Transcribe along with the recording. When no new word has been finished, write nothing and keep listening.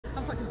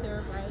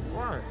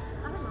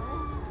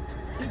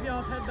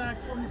back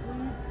for me,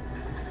 please?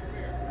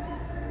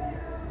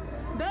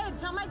 Babe,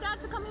 tell my dad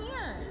to come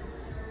here.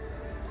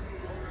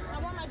 I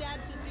want my dad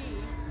to see.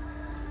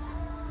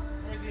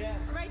 Where's he at?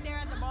 Right there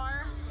at the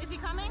bar. Is he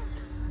coming?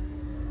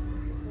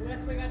 Well,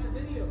 that's why I got the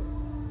video.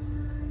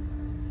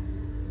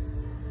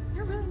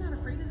 You're really not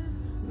afraid of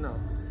this? No.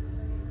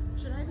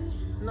 Should I be?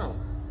 No.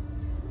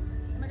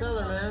 Tell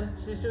her, man.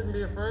 She shouldn't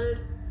be afraid.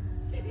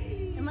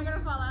 Am I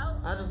gonna fall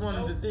out? I just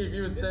wanted to see if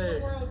you would This say.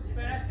 is the world's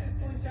fastest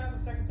slingshot in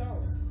the second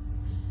tower.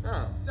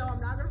 Oh. So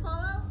I'm not gonna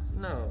fall out?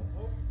 No.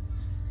 Oh.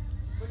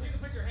 But you can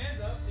put your hands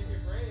up if you're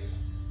brave.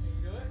 Can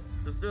you do it?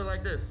 Just do it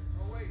like this.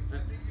 Oh wait, I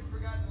think you've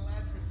forgotten to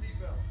latch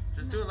your seatbelt.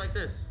 Just do it like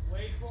this.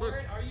 Wait for Look.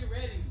 it. Are you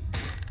ready?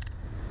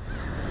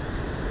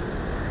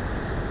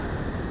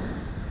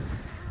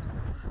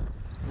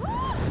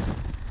 Oh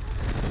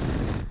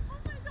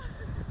my god.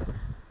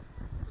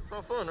 It's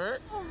so fun, right?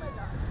 Oh my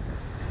god.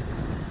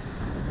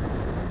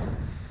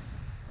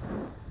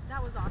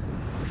 That was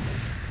awesome.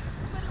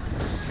 But it was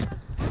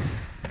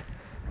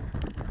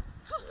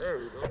so There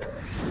we go.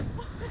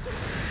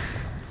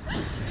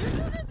 You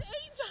did it 8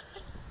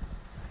 times.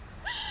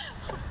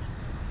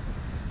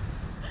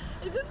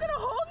 Is this gonna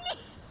hold me?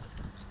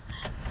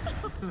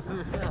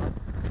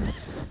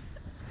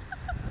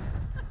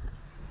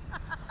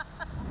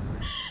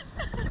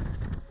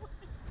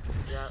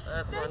 Yeah,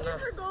 that's Thank you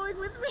for going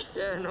with me.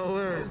 Yeah, no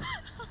worries.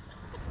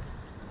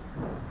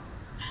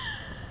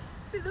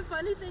 See, the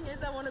funny thing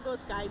is I want to go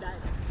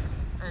skydiving.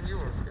 And you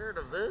were scared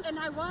of this? And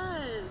I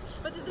was.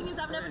 But the thing is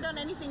I've never done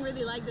anything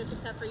really like this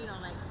except for, you know,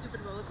 like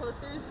stupid roller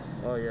coasters.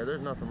 Oh yeah,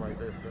 there's nothing like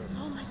this though.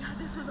 Oh my god,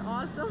 this was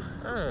awesome.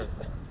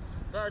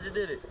 Glad you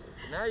did it.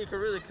 Now you can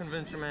really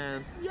convince your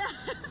man. Yes.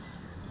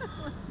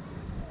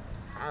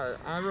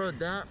 I rode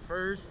that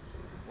first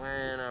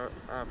when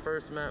I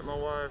first met my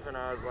wife, and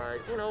I was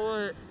like, you know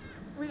what?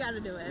 We gotta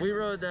do it. We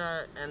rode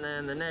that, and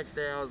then the next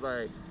day I was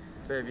like,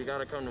 babe, you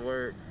gotta come to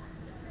work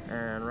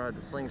and ride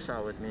the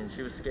slingshot with me. And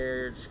she was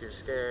scared,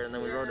 and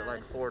then we rode it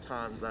like 4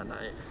 times that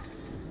night.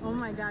 Oh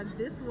my god,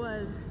 this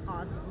was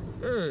awesome.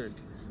 Good.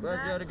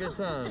 Glad you had a good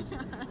time.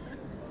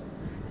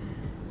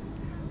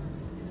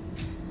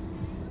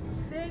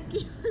 Thank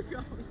you for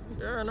going.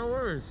 Yeah, no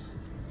worries.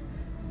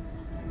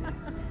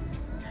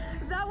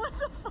 That was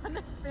the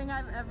funnest thing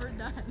I've ever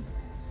done.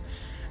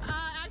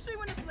 Actually,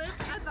 when it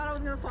flipped, I thought I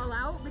was gonna fall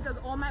out because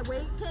all my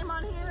weight came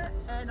on here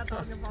and I thought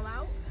I was gonna fall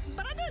out.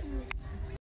 But I didn't.